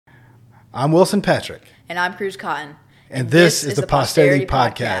I'm Wilson Patrick. And I'm Cruz Cotton. And this is the Posterity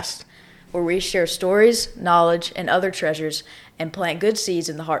Podcast, where we share stories, knowledge, and other treasures and plant good seeds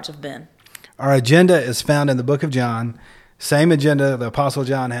in the hearts of men. Our agenda is found in the book of John, same agenda the Apostle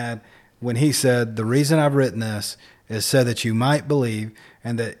John had when he said, "The reason I've written this is so that you might believe,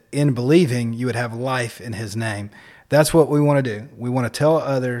 and that in believing you would have life in his name." That's what we want to do. We want to tell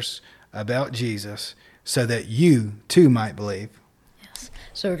others about Jesus so that you too might believe. Yes.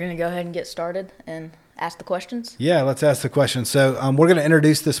 So we're going to go ahead and get started and ask the questions? Yeah, let's ask the questions. So we're going to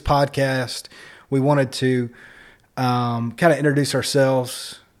introduce this podcast. We wanted to kind of introduce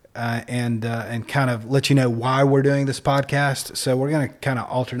ourselves and kind of let you know why we're doing this podcast. So we're going to kind of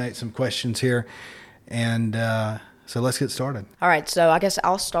alternate some questions here. And so let's get started. All right, so I guess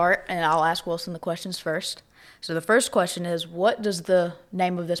I'll start and I'll ask Wilson the questions first. So the first question is, what does the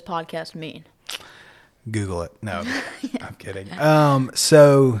name of this podcast mean? Google it. No, I'm kidding.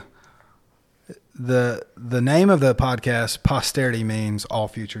 So the name of the podcast, Posterity, means all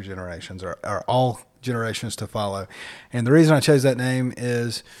future generations, or all generations to follow. And the reason I chose that name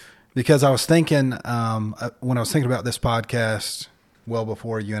is because I was thinking, when I was thinking about this podcast, well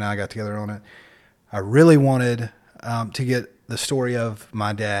before you and I got together on it, I really wanted to get the story of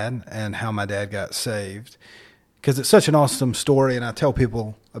my dad and how my dad got saved, because it's such an awesome story, and I tell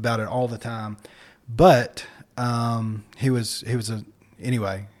people about it all the time. But he was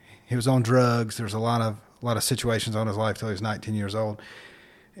on drugs. There was a lot of situations on his life till he was 19 years old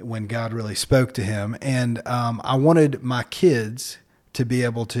when God really spoke to him. And I wanted my kids to be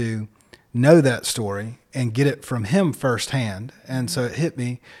able to know that story and get it from him firsthand. And so it hit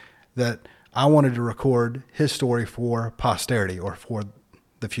me that I wanted to record his story for posterity, or for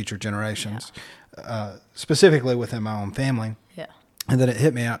the future generations, specifically within my own family. Yeah. And then it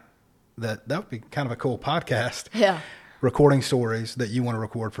hit me out that would be kind of a cool podcast. Yeah. Recording stories that you want to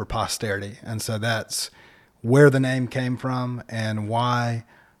record for posterity. And so that's where the name came from and why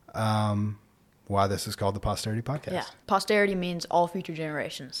this is called the Posterity Podcast. Yeah. Posterity means all future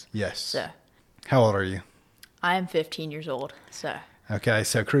generations. Yes. So how old are you? I am 15 years old. So. Okay.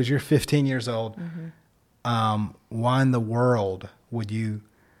 So Cruz, you're 15 years old. Mm-hmm. Why in the world would you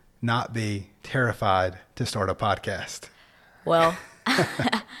not be terrified to start a podcast? Well,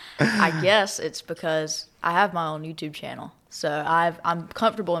 I guess it's because I have my own YouTube channel. So I'm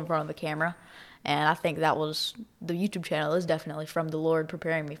comfortable in front of the camera, and I think the YouTube channel is definitely from the Lord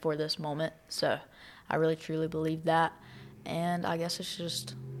preparing me for this moment. So I really truly believe that, and I guess it's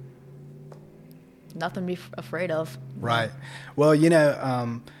just nothing to be afraid of. Right. Well,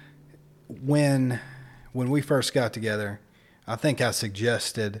 when we first got together, I think I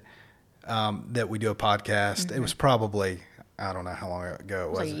suggested that we do a podcast. Mm-hmm. It was probably, I don't know how long ago it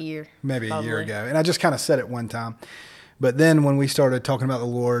was. Like a year. Maybe probably. A year ago. And I just kind of said it one time. But then when we started talking about the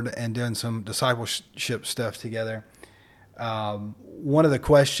Lord and doing some discipleship stuff together, one of the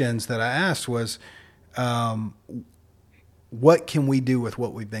questions that I asked was, what can we do with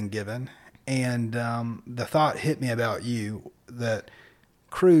what we've been given? And the thought hit me about you that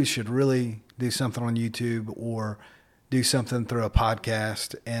Cruz should really do something on YouTube or do something through a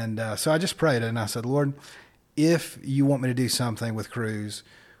podcast. And so I just prayed and I said, Lord, if you want me to do something with Cruz,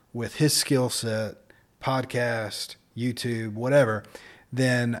 with his skill set, podcast, YouTube, whatever,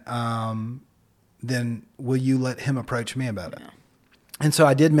 then will you let him approach me about it? Yeah. And so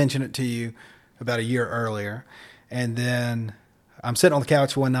I did mention it to you about a year earlier. And then I'm sitting on the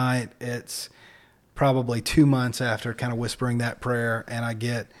couch one night. It's probably 2 months after kind of whispering that prayer, and I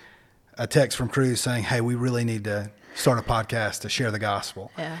get a text from Cruz saying, "Hey, we really need to start a podcast to share the gospel."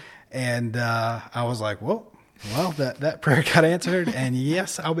 Yeah. And I was like, well, that prayer got answered, and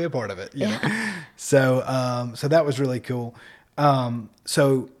yes, I'll be a part of it. You know? So that was really cool.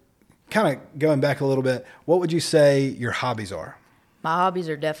 So kind of going back a little bit, what would you say your hobbies are? My hobbies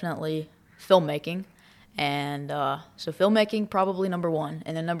are definitely filmmaking. And so filmmaking, probably number one.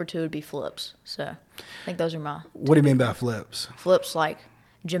 And then number two would be flips. So I think those are my... What do you mean by flips? Flips like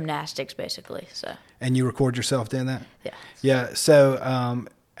gymnastics, basically. So. And you record yourself doing that? Yeah. Yeah. So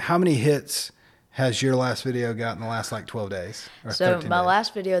how many hits has your last video got in the last 12 days? Or so 13 my days?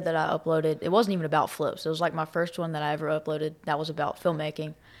 last video that I uploaded, it wasn't even about flips. It was like my first one that I ever uploaded. That was about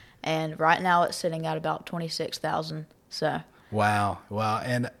filmmaking. And right now it's sitting at about 26,000. So... Wow.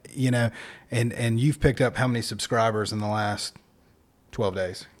 And, and you've picked up how many subscribers in the last 12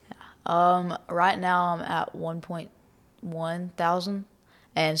 days? Right now I'm at 1.1 thousand.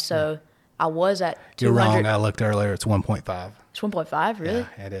 And so I was at 200. You're wrong. I looked earlier. It's 1.5. It's 1.5, really?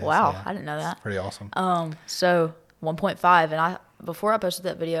 Yeah, it is. Wow. Yeah. I didn't know that. It's pretty awesome. So 1.5. And before I posted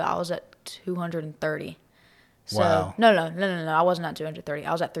that video, I was at 230. So, Wow. No. I wasn't at 230.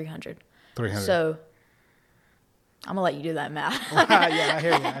 I was at 300. 300. So I'm gonna let you do that math.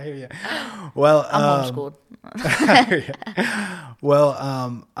 Yeah, I hear you. Well, I'm homeschooled. Well,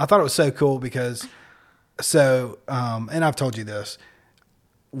 I thought it was so cool because, and I've told you this,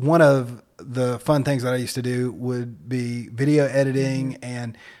 one of the fun things that I used to do would be video editing,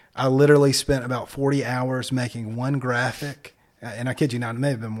 and I literally spent about 40 hours making one graphic. And I kid you not, it may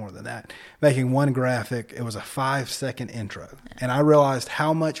have been more than that. Making one graphic, it was a 5-second intro. And I realized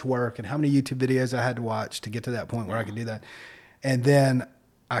how much work and how many YouTube videos I had to watch to get to that point where I could do that. And then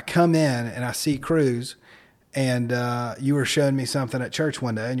I come in and I see Cruz, and you were showing me something at church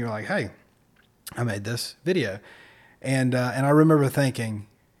one day, and you're like, hey, I made this video. And I remember thinking,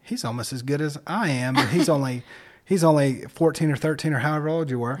 he's almost as good as I am. And he's only 14 or 13 or however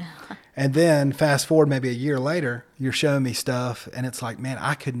old you were. And then fast forward maybe a year later, you're showing me stuff, and it's like, man,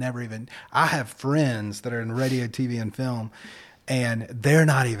 I could never even, I have friends that are in radio, TV, and film, and they're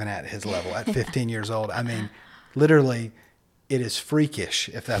not even at his level at 15 years old. I mean, literally, it is freakish,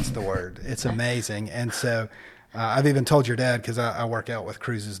 if that's the word. It's amazing. And so I've even told your dad, because I work out with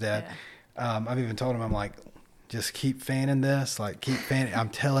Cruz's dad, I've even told him, I'm like, just keep fanning this, like keep fanning. I'm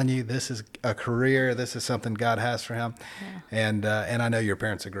telling you, this is a career. This is something God has for him. And I know your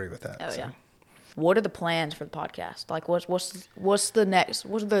parents agree with that. Oh, so. Yeah. What are the plans for the podcast? Like, what's the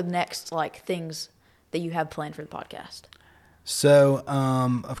next like things that you have planned for the podcast? So,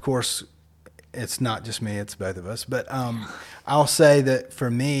 of course, it's not just me, it's both of us. But I'll say that for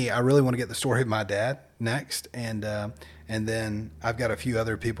me, I really want to get the story of my dad next. And then I've got a few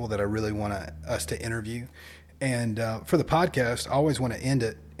other people that I really want us to interview. And for the podcast, I always want to end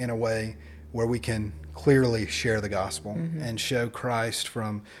it in a way where we can clearly share the gospel and show Christ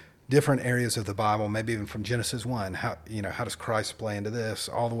from different areas of the Bible, maybe even from Genesis 1. How does Christ play into this,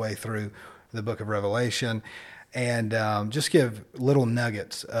 all the way through the book of Revelation, and just give little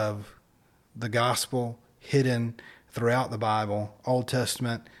nuggets of the gospel hidden throughout the Bible, Old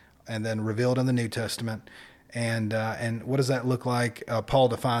Testament, and then revealed in the New Testament. And what does that look like? Paul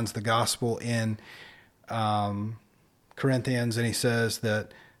defines the gospel in Corinthians, and he says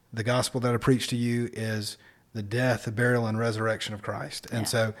that the gospel that I preach to you is the death, the burial, and resurrection of Christ. And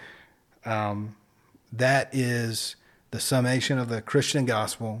so that is the summation of the Christian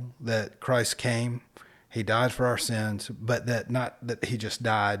gospel, that Christ came, he died for our sins, but that not that he just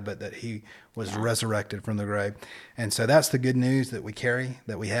died, but that he was resurrected from the grave. And so that's the good news that we carry,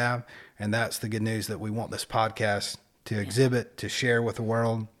 that we have, and that's the good news that we want this podcast to exhibit, to share with the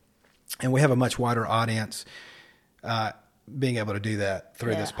world. And we have a much wider audience being able to do that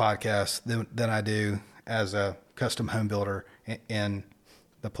through this podcast than I do as a custom home builder in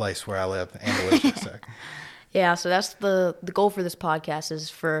the place where I live, Andalusia. So. Yeah, so that's the goal for this podcast, is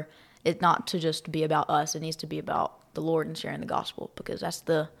for it not to just be about us. It needs to be about the Lord and sharing the gospel, because that's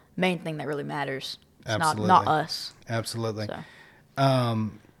the main thing that really matters. It's not us. Absolutely.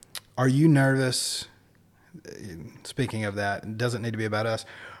 So. Are you nervous? Speaking of that, it doesn't need to be about us.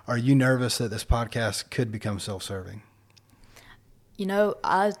 Are you nervous that this podcast could become self-serving?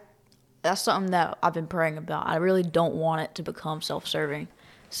 That's something that I've been praying about. I really don't want it to become self-serving.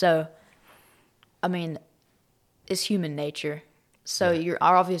 So, I mean, it's human nature. So I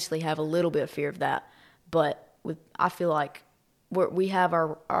obviously have a little bit of fear of that. But I feel like we have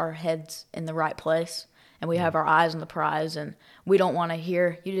our heads in the right place, and we have our eyes on the prize, and we don't want to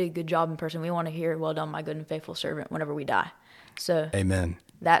hear, you did a good job in person. We want to hear, well done, my good and faithful servant, whenever we die. So Amen.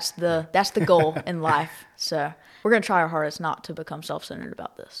 That's the goal in life. So we're going to try our hardest not to become self-centered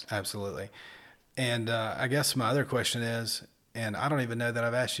about this. Absolutely. And I guess my other question is, and I don't even know that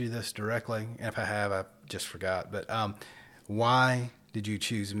I've asked you this directly. If I have, I just forgot. But why did you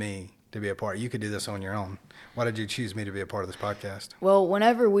choose me to be a part? You could do this on your own. Why did you choose me to be a part of this podcast? Well,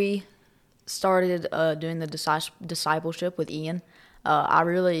 whenever we started doing the discipleship with Ian, I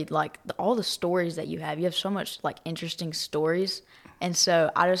really like all the stories that you have. You have so much like interesting stories. And so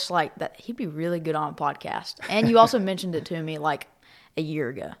I just like that he'd be really good on a podcast. And you also mentioned it to me like a year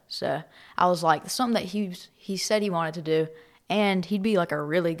ago. So I was like, something that he said he wanted to do, and he'd be like a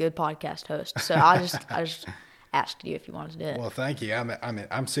really good podcast host. So I just asked you if you wanted to do it. Well, thank you.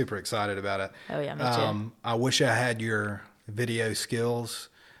 I'm super excited about it. Oh yeah, me too. I wish I had your video skills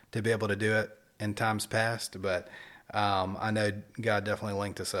to be able to do it in times past, but I know God definitely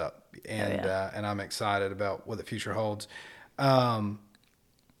linked us up, and and I'm excited about what the future holds.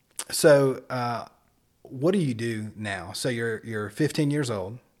 So what do you do now? So you're 15 years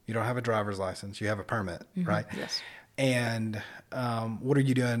old. You don't have a driver's license. You have a permit, right? Yes. And what are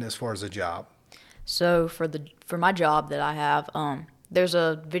you doing as far as a job? So for my job that I have, there's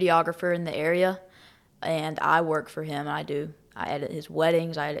a videographer in the area, and I work for him. I do I edit his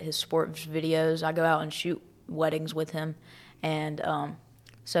weddings. I edit his sports videos. I go out and shoot weddings with him, and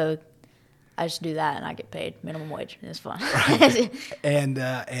so I just do that, and I get paid minimum wage, and it's fun. Right. And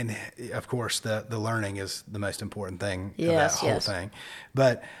of course, the learning is the most important thing of that whole thing.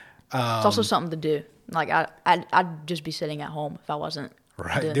 But it's also something to do. Like I'd just be sitting at home if I wasn't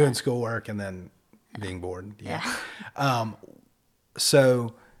doing schoolwork and then being bored. Yeah.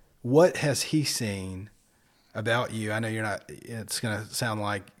 So, what has he seen about you? I know you're not. It's going to sound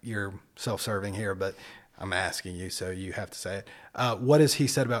like you're self-serving here, but I'm asking you, so you have to say it. What has he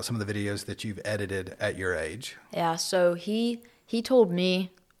said about some of the videos that you've edited at your age? Yeah, so he told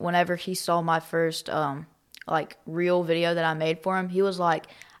me whenever he saw my first like real video that I made for him, he was like,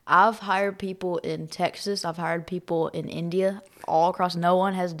 I've hired people in Texas, I've hired people in India, all across. No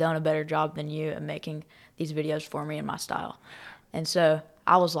one has done a better job than you at making these videos for me in my style. And so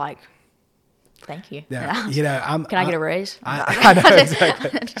I was like, thank you. Yeah, can I get a raise? I know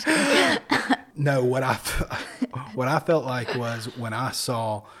exactly. No, what I felt like was when I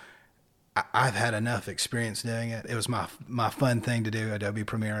saw, I've had enough experience doing it. It was my fun thing to do. Adobe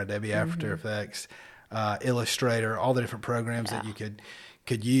Premiere, Adobe After Effects, Illustrator, all the different programs that you could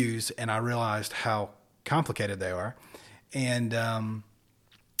use, and I realized how complicated they are, and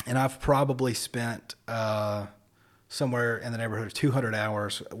I've probably spent somewhere in the neighborhood of 200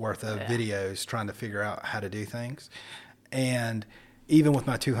 hours worth of videos trying to figure out how to do things, and even with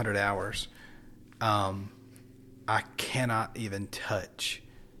my 200 hours. I cannot even touch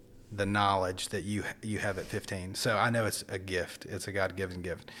the knowledge that you have at 15. So I know it's a gift. It's a God-given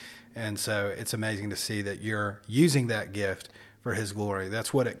gift. And so it's amazing to see that you're using that gift for his glory.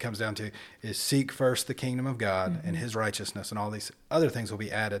 That's what it comes down to, is seek first the kingdom of God and his righteousness, and all these other things will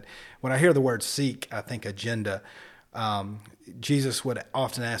be added. When I hear the word seek, I think agenda. Jesus would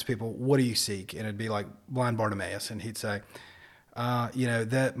often ask people, what do you seek? And it'd be like blind Bartimaeus. And he'd say,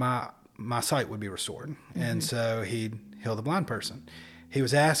 that my sight would be restored. And so he'd heal the blind person. He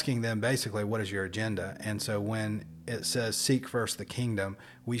was asking them basically, what is your agenda? And so when it says seek first the kingdom,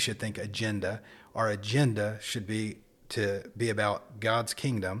 we should think agenda. Our agenda should be to be about God's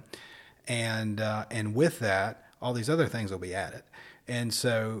kingdom. And with that, all these other things will be added. And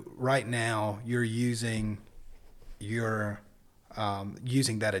so right now you're using that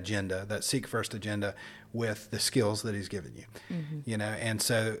agenda, that seek first agenda, with the skills that he's given you, and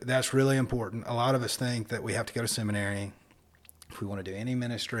so that's really important. A lot of us think that we have to go to seminary if we want to do any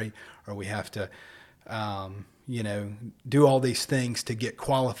ministry, or we have to, do all these things to get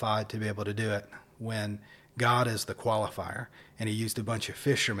qualified to be able to do it, when God is the qualifier, and he used a bunch of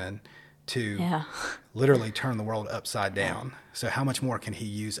fishermen to literally turn the world upside down. So how much more can he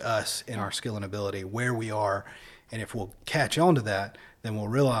use us in our skill and ability, where we are? And if we'll catch on to that, then we'll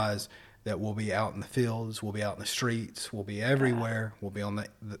realize that we'll be out in the fields, we'll be out in the streets, we'll be everywhere, we'll be on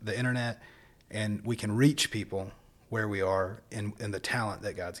the internet, and we can reach people where we are in the talent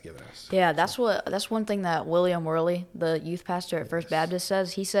that God's given us. Yeah, that's one thing that William Worley, the youth pastor at First Baptist,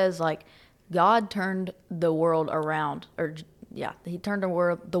 says. He says, like, God turned the world around, he turned the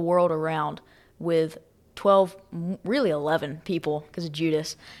world around with 12, really 11 people, because of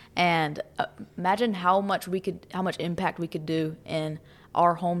Judas. And imagine how much impact we could do in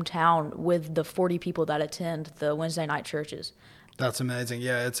our hometown with the 40 people that attend the Wednesday night churches. That's amazing.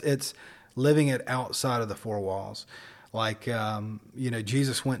 Yeah, it's living it outside of the four walls. Like,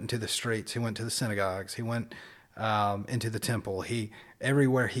 Jesus went into the streets. He went to the synagogues. He went into the temple.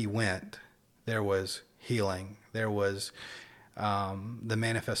 Everywhere he went, there was healing. There was the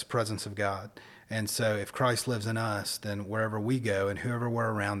manifest presence of God. And so if Christ lives in us, then wherever we go and whoever we're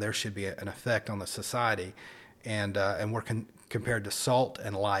around, there should be an effect on the society. And we're compared to salt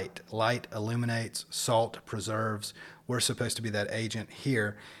and light. Light illuminates, salt preserves. We're supposed to be that agent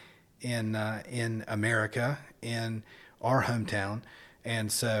here in America, in our hometown.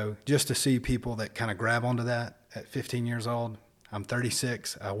 And so just to see people that kind of grab onto that at 15 years old, I'm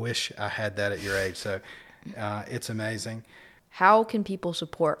 36. I wish I had that at your age. So it's amazing. How can people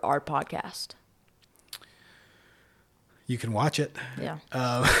support our podcast? You can watch it. Yeah.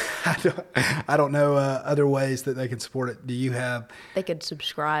 I don't know other ways that they can support it. Do you have? They could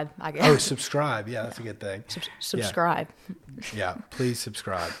subscribe, I guess. Oh, subscribe. Yeah, that's a good thing. Subscribe. Yeah, please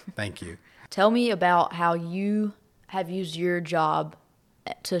subscribe. Thank you. Tell me about how you have used your job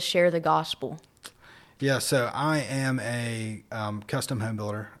to share the gospel. Yeah, so I am a custom home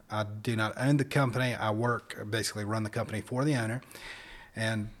builder. I do not own the company. I basically run the company for the owner,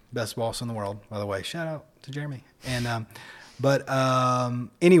 and best boss in the world, by the way. Shout out to Jeremy. And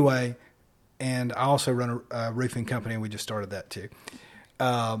anyway, and I also run a roofing company, and we just started that too.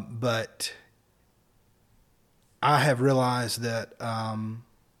 But I have realized that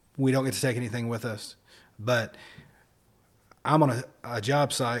we don't get to take anything with us, but I'm on a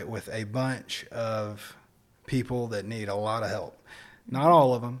job site with a bunch of people that need a lot of help. Not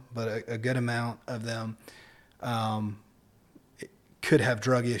all of them, but a good amount of them could have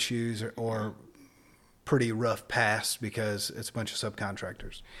drug issues or pretty rough past because it's a bunch of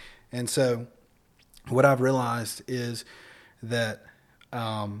subcontractors. And so what I've realized is that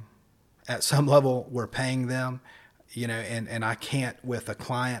at some level we're paying them, and I can't with a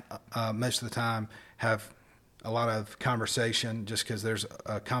client most of the time have a lot of conversation just because there's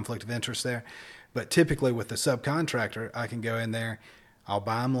a conflict of interest there. But typically with the subcontractor, I can go in there, I'll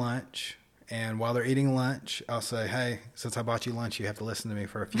buy them lunch, and while they're eating lunch, I'll say, hey, since I bought you lunch, you have to listen to me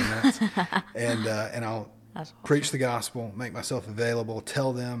for a few minutes. and I'll preach the gospel, make myself available,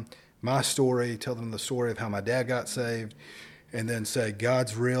 tell them my story, tell them the story of how my dad got saved, and then say,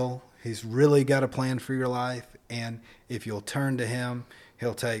 God's real. He's really got a plan for your life. And if you'll turn to him,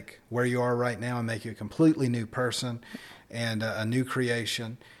 he'll take where you are right now and make you a completely new person and a new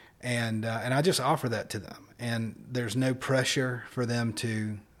creation. And I just offer that to them. And there's no pressure for them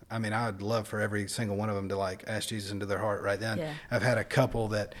to, I would love for every single one of them to ask Jesus into their heart right then. Yeah. I've had a couple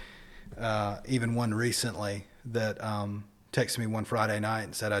that, even one recently that texted me one Friday night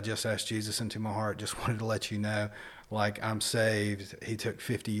and said, I just asked Jesus into my heart. Just wanted to let you know, I'm saved. He took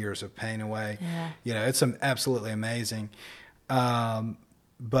 50 years of pain away. Yeah. It's absolutely amazing.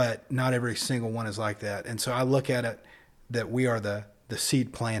 But not every single one is like that. And so I look at it that we are the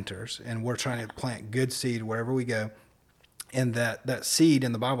seed planters, and we're trying to plant good seed wherever we go. And that seed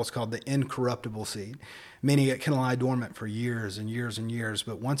in the Bible is called the incorruptible seed, meaning it can lie dormant for years and years and years.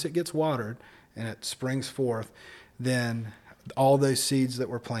 But once it gets watered and it springs forth, then all those seeds that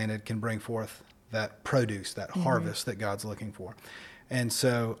were planted can bring forth that produce, that harvest that God's looking for. And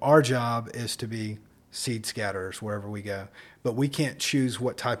so our job is to be seed scatterers wherever we go. But we can't choose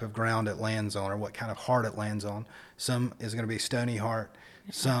what type of ground it lands on or what kind of heart it lands on. Some is going to be stony heart.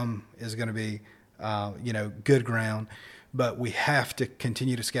 Some is going to be, good ground. But we have to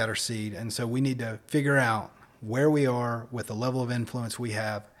continue to scatter seed. And so we need to figure out where we are with the level of influence we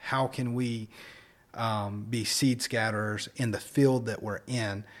have. How can we be seed scatterers in the field that we're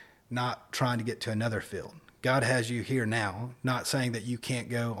in, not trying to get to another field? God has you here now, not saying that you can't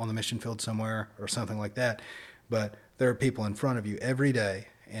go on the mission field somewhere or something like that, but there are people in front of you every day.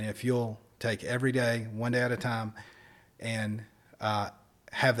 And if you'll take every day, one day at a time, and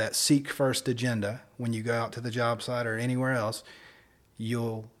have that seek first agenda when you go out to the job site or anywhere else,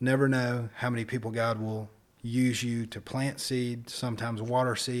 you'll never know how many people God will use you to plant seed, sometimes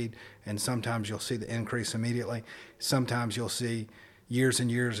water seed, and sometimes you'll see the increase immediately. Sometimes you'll see years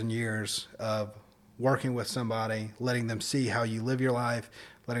and years and years of working with somebody, letting them see how you live your life,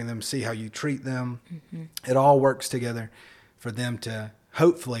 letting them see how you treat them. Mm-hmm. It all works together for them to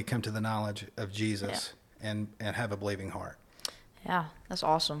hopefully come to the knowledge of Jesus and have a believing heart. Yeah, that's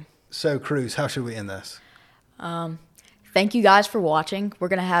awesome. So, Cruz, how should we end this? Thank you guys for watching. We're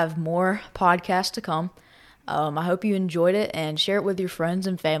going to have more podcasts to come. I hope you enjoyed it, and share it with your friends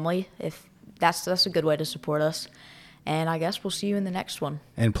and family. If that's a good way to support us. And I guess we'll see you in the next one.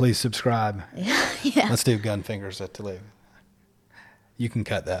 And please subscribe. Yeah. Let's do gun fingers at Talib. You can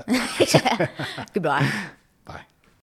cut that. Goodbye. Bye.